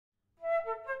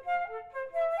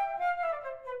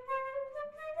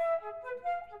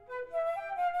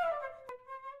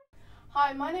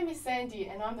Hi, my name is Sandy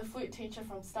and I'm the flute teacher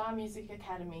from Star Music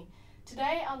Academy.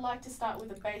 Today I'd like to start with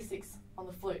the basics on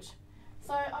the flute.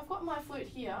 So I've got my flute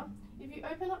here. If you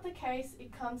open up the case,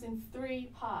 it comes in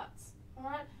 3 parts.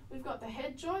 Alright, we've got the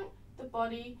head joint, the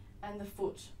body and the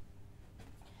foot.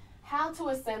 How to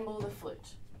assemble the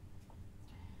flute.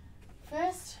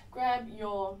 First, grab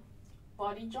your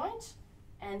body joint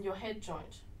and your head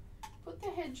joint. Put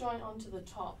the head joint onto the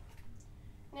top.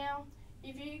 Now,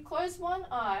 if you close one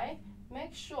eye,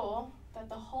 make sure that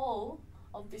the whole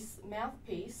of this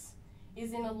mouthpiece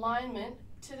is in alignment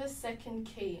to the 2nd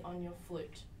key on your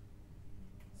flute.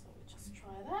 So we'll just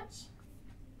try that.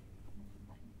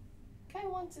 Okay,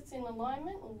 once it's in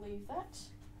alignment, we'll leave that.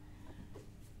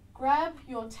 Grab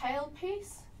your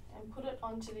tailpiece and put it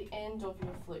onto the end of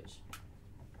your flute.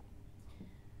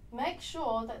 Make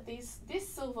sure that this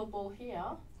silver ball here,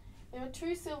 there are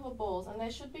 2 silver balls and they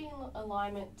should be in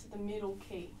alignment to the middle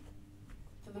key,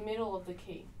 to the middle of the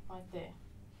key, right there.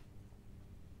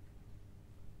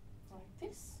 Like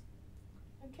this.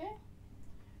 Okay?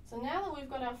 So now that we've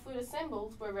got our flute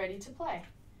assembled, we're ready to play.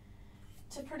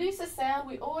 To produce a sound,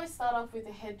 we always start off with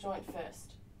the head joint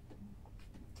first.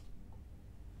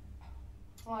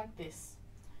 Like this.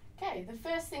 Okay, the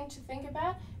first thing to think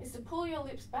about is to pull your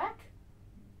lips back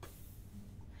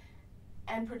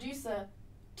and produce a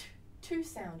two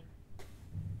sound.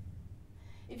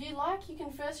 If you like, you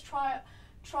can first try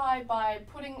by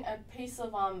putting a piece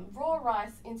of raw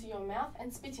rice into your mouth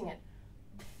and spitting it.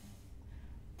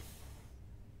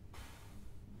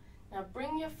 Now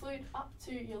bring your flute up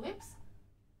to your lips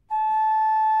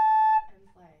and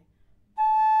play.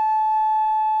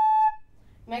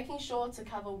 Making sure to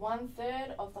cover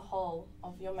 1/3 of the whole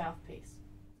of your mouthpiece.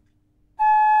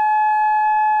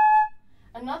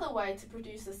 Another way to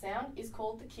produce a sound is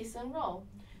called the kiss and roll.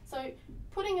 So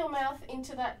putting your mouth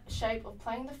into that shape of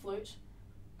playing the flute,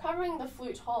 covering the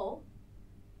flute hole,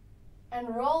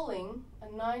 and rolling a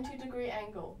 90-degree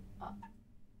angle up.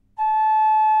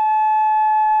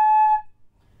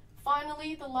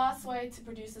 Finally, the last way to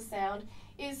produce a sound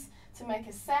is to make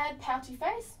a sad, pouty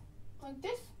face, like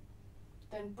this.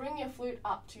 Then bring your flute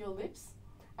up to your lips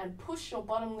and push your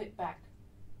bottom lip back.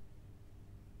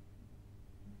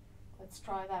 Let's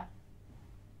try that.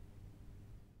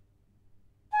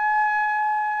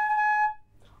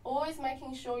 Always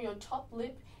making sure your top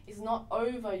lip is not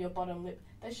over your bottom lip.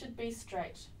 They should be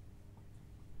straight.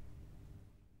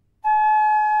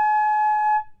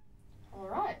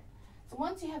 Alright, so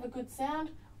once you have a good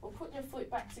sound, we'll put your flute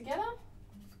back together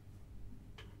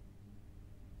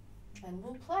and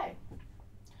we'll play.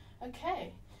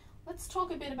 Okay, let's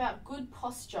talk a bit about good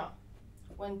posture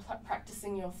when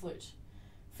practicing your flute.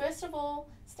 First of all,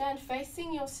 stand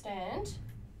facing your stand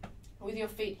with your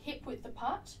feet hip width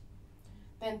apart.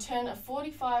 Then turn a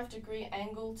 45-degree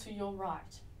angle to your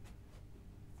right.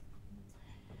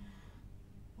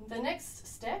 The next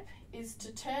step is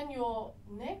to turn your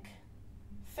neck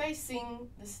facing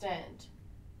the stand.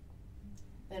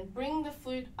 Then bring the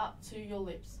flute up to your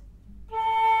lips.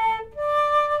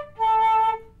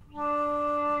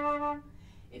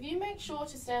 If you make sure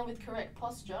to stand with correct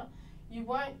posture, you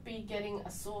won't be getting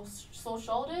a sore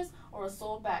shoulders or a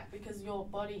sore back because your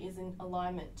body is in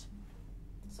alignment.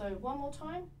 So one more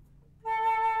time.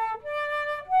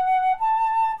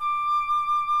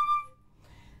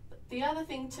 The other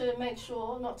thing to make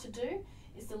sure not to do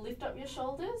is to lift up your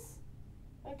shoulders,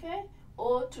 okay?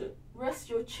 Or to rest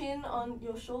your chin on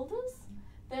your shoulders.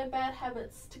 They're bad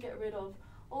habits to get rid of.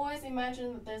 Always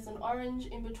imagine that there's an orange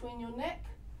in between your neck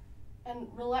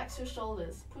and relax your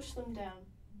shoulders. Push them down.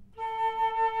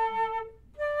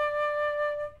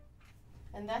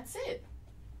 And that's it.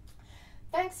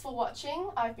 Thanks for watching.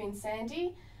 I've been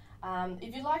Sandy.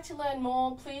 If you'd like to learn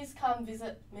more, please come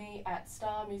visit me at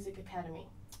Star Music Academy.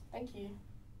 Thank you.